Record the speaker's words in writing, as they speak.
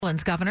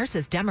Maryland's governor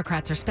says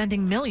Democrats are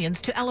spending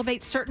millions to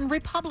elevate certain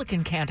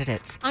Republican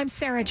candidates. I'm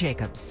Sarah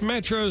Jacobs.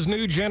 Metro's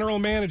new general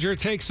manager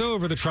takes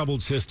over the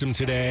troubled system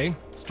today.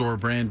 Store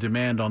brand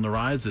demand on the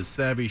rise as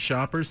savvy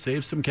shoppers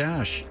save some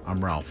cash.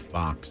 I'm Ralph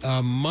Fox.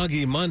 A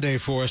muggy Monday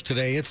for us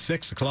today. It's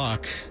 6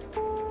 o'clock.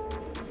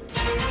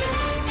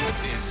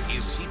 This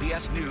is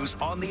CBS News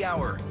on the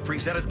Hour,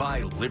 presented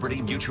by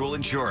Liberty Mutual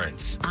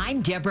Insurance.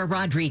 I'm Deborah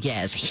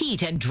Rodriguez.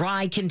 Heat and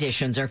dry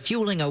conditions are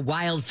fueling a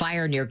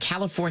wildfire near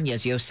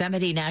California's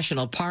Yosemite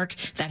National Park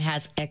that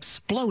has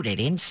exploded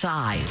in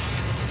size.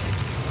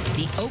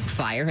 The Oak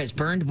Fire has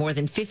burned more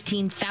than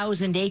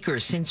 15,000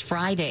 acres since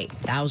Friday.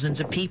 Thousands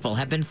of people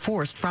have been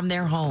forced from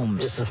their homes.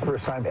 This is the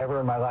first time ever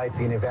in my life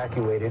being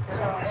evacuated,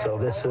 so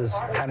this is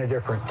kind of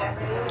different.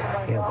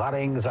 A lot of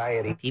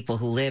anxiety. People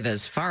who live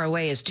as far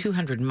away as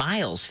 200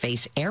 miles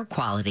face air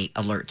quality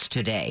alerts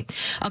today.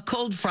 A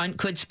cold front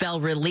could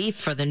spell relief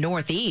for the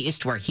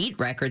Northeast, where heat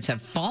records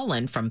have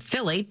fallen from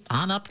Philly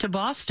on up to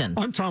Boston.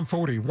 I'm Tom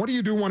Foti. What do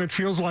you do when it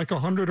feels like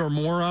 100 or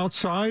more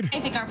outside? I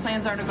think our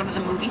plans are to go to the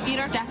movie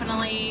theater.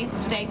 Definitely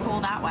stay cool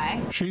that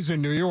way. She's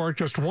in New York,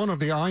 just one of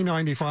the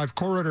I-95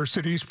 corridor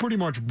cities, pretty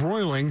much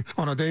broiling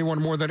on a day when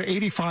more than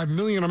 85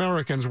 million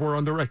Americans were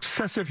under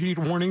excessive heat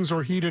warnings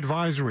or heat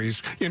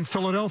advisories. In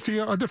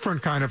Philadelphia, a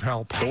different kind of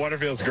help. The water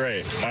feels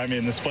great. I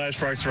mean, the splash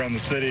parks around the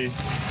city,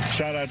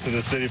 shout out to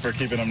the city for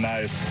keeping them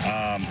nice.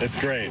 It's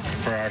great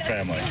for our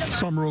family.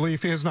 Some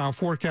relief is now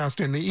forecast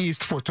in the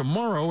east for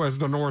tomorrow as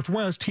the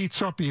Northwest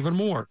heats up even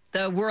more.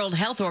 The World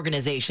Health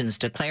Organization's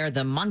declared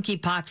the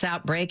monkeypox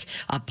outbreak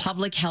a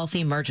public health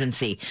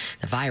emergency.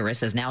 The virus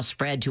has now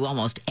spread to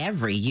almost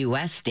every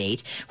U.S.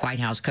 state. White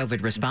House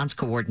COVID response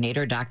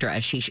coordinator Dr.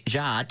 Ashish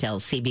Jha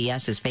tells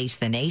CBS's Face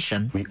the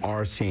Nation. We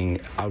are seeing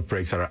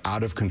outbreaks that are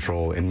out of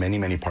control in many,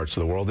 many parts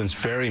of the world, and it's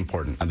very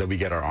important that we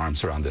get our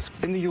arms around this.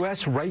 In the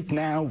U.S. right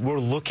now, we're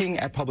looking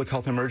at public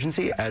health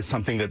emergency as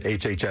something that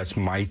HHS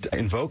might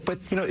invoke, but,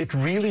 it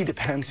really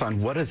depends on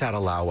what does that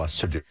allow us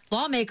to do.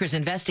 Lawmakers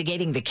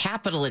investigating the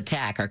Capitol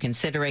attack are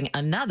considering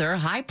another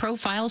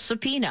high-profile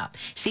subpoena.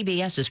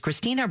 CBS's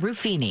Christina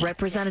Ruffini.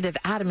 Representative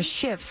Adam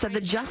Schiff said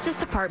the Justice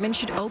Department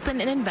should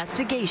open an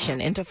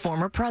investigation into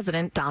former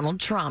President Donald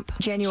Trump.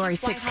 January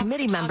 6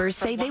 committee members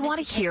say they want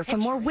to hear from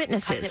more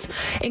witnesses,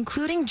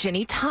 including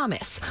Ginny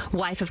Thomas,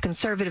 wife of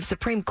conservative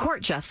Supreme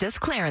Court Justice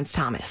Clarence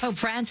Thomas. Pope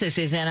Francis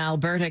is in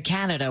Alberta,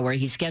 Canada, where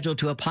he's scheduled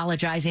to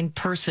apologize in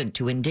person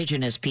to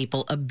Indigenous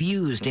people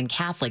abused in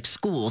Catholic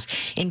schools,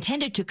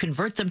 intended to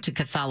convert them to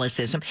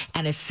Catholicism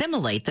and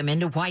assimilate them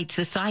into white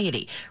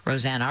society.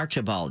 Roseanne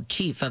Archibald,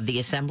 chief of the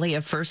Assembly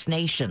of First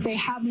Nations. They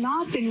have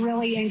not been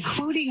really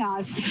including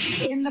us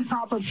in the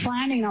proper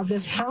planning of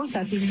this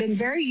process. It's been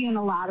very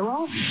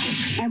unilateral,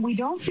 and we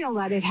don't feel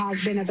that it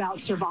has been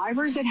about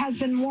survivors. It has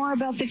been more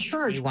about the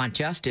church. They want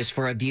justice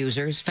for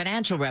abusers,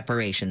 financial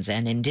reparations,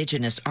 and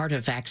Indigenous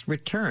artifacts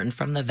returned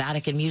from the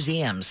Vatican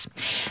museums.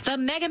 The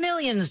Mega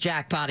Millions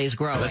jackpot is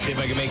growing. Let's see if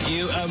I can make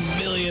you a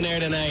millionaire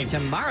tonight.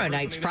 Tomorrow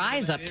night's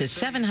prize up to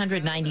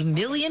 $790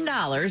 million,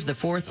 the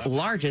fourth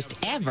largest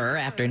ever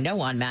after no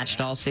one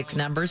matched all six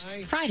numbers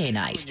Friday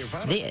night.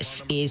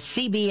 This is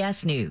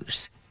CBS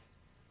News.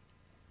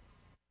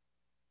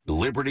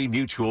 Liberty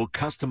Mutual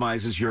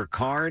customizes your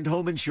car and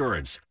home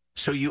insurance,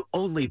 so you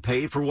only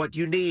pay for what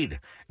you need.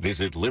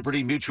 Visit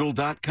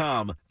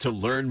libertymutual.com to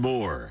learn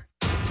more.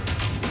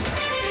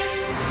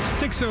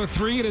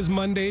 6:03, it is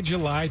Monday,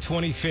 July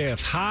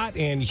 25th. Hot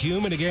and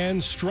humid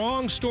again.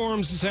 Strong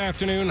storms this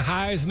afternoon.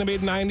 Highs in the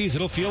mid-90s.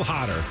 It'll feel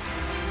hotter.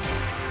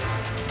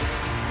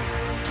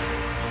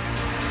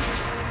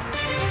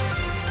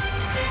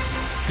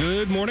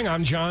 Good morning.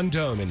 I'm John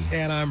Doman.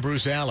 And I'm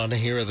Bruce Allen.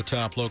 Here are the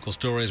top local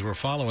stories we're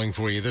following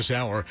for you this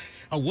hour.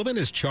 A woman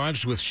is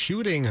charged with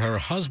shooting her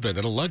husband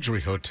at a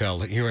luxury hotel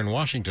here in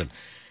Washington.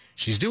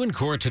 She's due in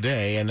court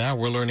today, and now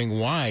we're learning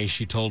why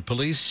she told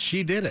police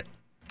she did it.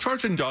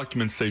 Charging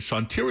documents say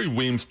Shantiri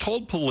Weems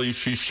told police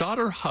she shot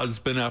her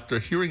husband after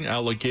hearing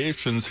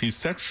allegations he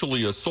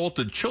sexually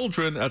assaulted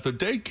children at the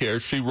daycare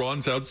she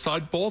runs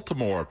outside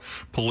Baltimore.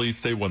 Police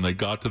say when they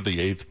got to the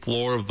 8th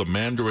floor of the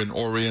Mandarin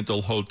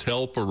Oriental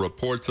Hotel for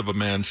reports of a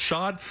man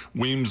shot,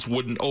 Weems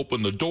wouldn't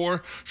open the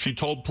door. She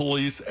told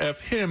police,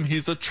 F him,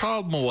 he's a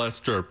child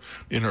molester.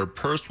 In her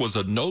purse was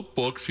a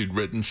notebook she'd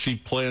written she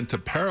planned to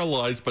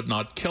paralyze but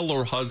not kill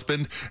her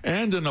husband,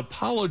 and an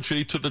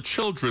apology to the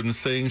children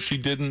saying she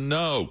didn't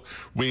know.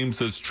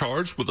 Weems is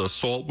charged with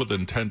assault with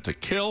intent to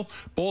kill.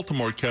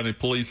 Baltimore County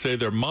Police say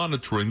they're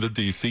monitoring the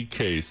D.C.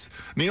 case.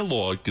 Neil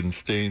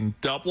Augenstein,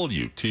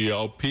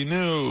 WTOP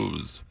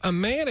News. A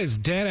man is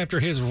dead after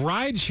his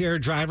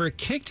rideshare driver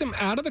kicked him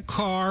out of the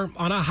car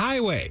on a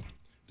highway.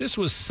 This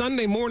was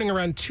Sunday morning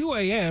around 2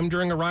 a.m.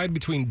 during a ride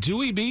between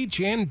Dewey Beach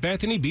and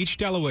Bethany Beach,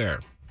 Delaware.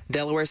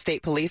 Delaware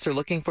State Police are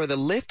looking for the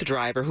Lyft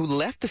driver who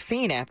left the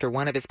scene after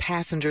one of his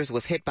passengers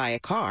was hit by a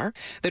car.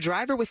 The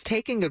driver was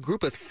taking a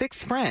group of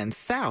 6 friends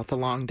south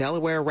along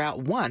Delaware Route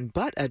 1,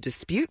 but a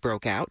dispute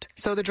broke out,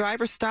 so the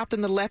driver stopped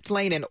in the left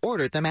lane and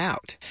ordered them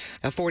out.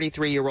 A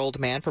 43-year-old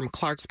man from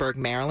Clarksburg,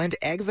 Maryland,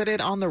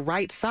 exited on the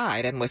right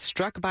side and was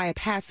struck by a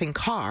passing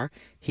car.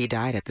 He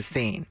died at the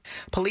scene.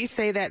 Police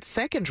say that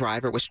second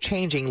driver was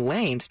changing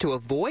lanes to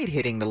avoid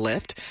hitting the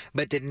lift,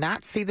 but did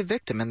not see the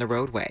victim in the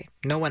roadway.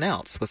 No one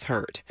else was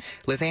hurt.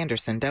 Liz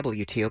Anderson,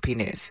 WTOP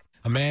News.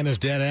 A man is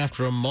dead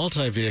after a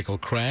multi-vehicle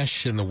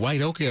crash in the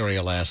White Oak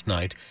area last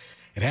night.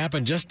 It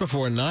happened just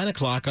before 9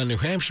 o'clock on New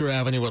Hampshire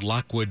Avenue at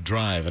Lockwood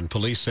Drive, and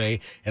police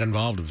say it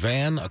involved a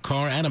van, a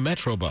car, and a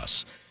Metro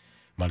bus.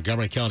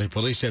 Montgomery County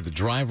Police said the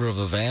driver of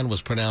the van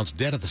was pronounced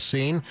dead at the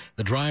scene.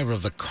 The driver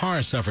of the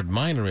car suffered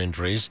minor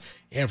injuries.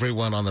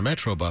 Everyone on the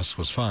Metro bus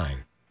was fine.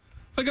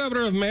 The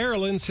governor of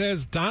Maryland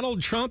says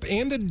Donald Trump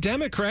and the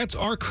Democrats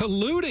are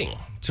colluding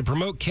to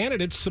promote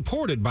candidates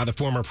supported by the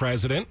former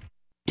president.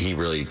 He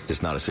really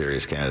is not a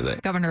serious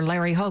candidate. Governor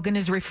Larry Hogan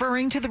is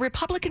referring to the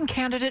Republican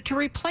candidate to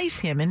replace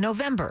him in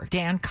November,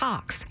 Dan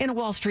Cox. In a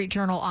Wall Street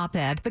Journal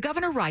op-ed, the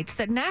governor writes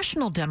that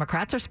national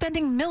Democrats are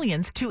spending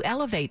millions to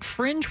elevate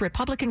fringe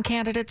Republican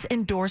candidates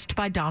endorsed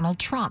by Donald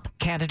Trump,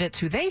 candidates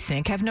who they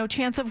think have no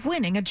chance of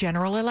winning a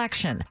general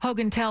election.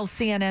 Hogan tells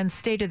CNN's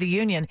State of the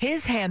Union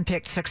his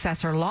hand-picked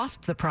successor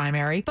lost the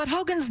primary, but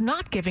Hogan's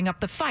not giving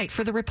up the fight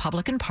for the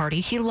Republican Party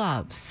he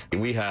loves.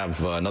 We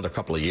have another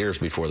couple of years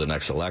before the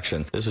next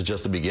election. This is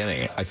just the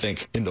beginning. I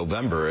think in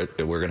November,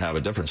 we're going to have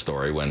a different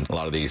story when a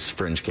lot of these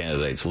fringe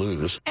candidates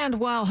lose. And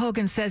while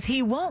Hogan says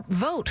he won't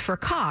vote for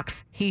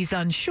Cox, he's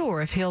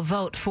unsure if he'll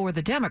vote for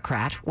the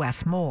Democrat,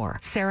 Wes Moore.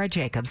 Sarah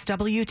Jacobs,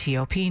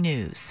 WTOP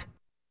News.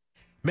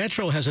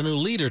 Metro has a new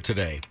leader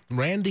today.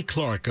 Randy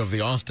Clark of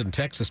the Austin,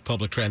 Texas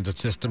public transit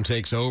system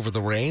takes over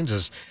the reins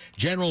as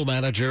general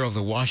manager of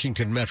the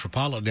Washington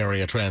Metropolitan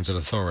Area Transit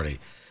Authority.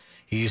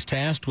 He's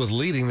tasked with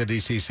leading the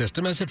D.C.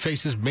 system as it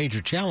faces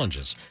major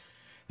challenges.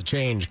 The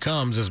change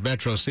comes as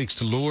Metro seeks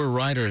to lure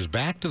riders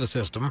back to the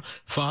system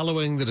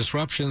following the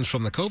disruptions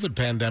from the COVID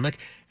pandemic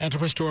and to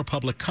restore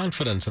public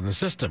confidence in the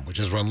system, which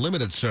has run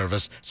limited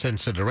service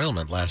since the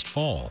derailment last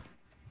fall.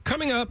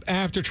 Coming up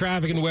after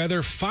traffic and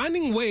weather,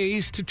 finding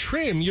ways to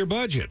trim your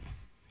budget.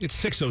 It's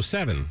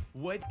 6:07.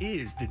 What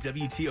is the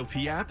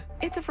WTOP app?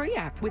 It's a free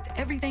app with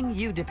everything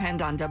you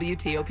depend on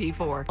WTOP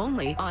for,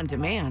 only on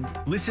demand.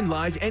 Listen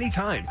live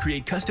anytime,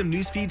 create custom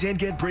news feeds, and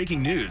get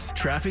breaking news,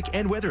 traffic,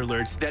 and weather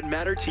alerts that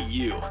matter to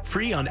you.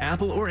 Free on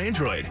Apple or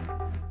Android.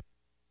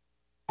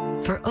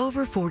 For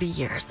over 40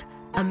 years,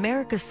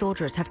 America's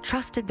soldiers have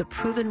trusted the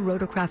proven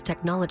rotorcraft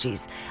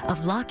technologies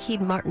of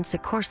Lockheed Martin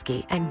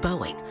Sikorsky and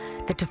Boeing,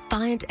 the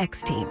Defiant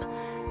X-Team.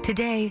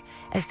 Today,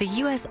 as the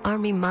U.S.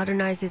 Army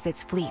modernizes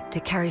its fleet to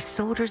carry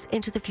soldiers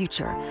into the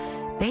future,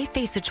 they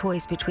face a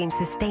choice between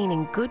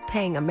sustaining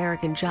good-paying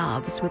American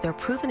jobs with their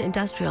proven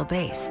industrial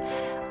base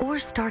or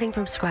starting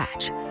from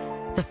scratch.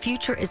 The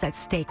future is at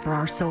stake for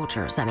our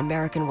soldiers and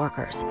American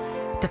workers.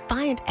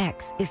 Defiant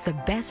X is the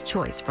best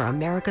choice for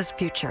America's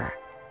future.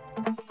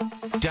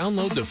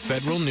 Download the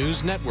Federal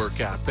News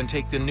Network app and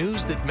take the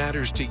news that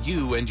matters to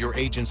you and your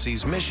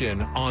agency's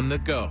mission on the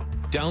go.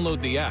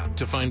 Download the app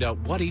to find out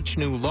what each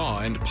new law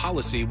and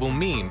policy will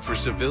mean for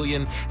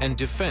civilian and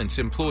defense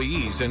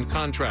employees and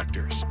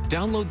contractors.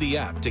 Download the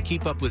app to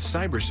keep up with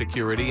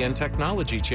cybersecurity and technology changes.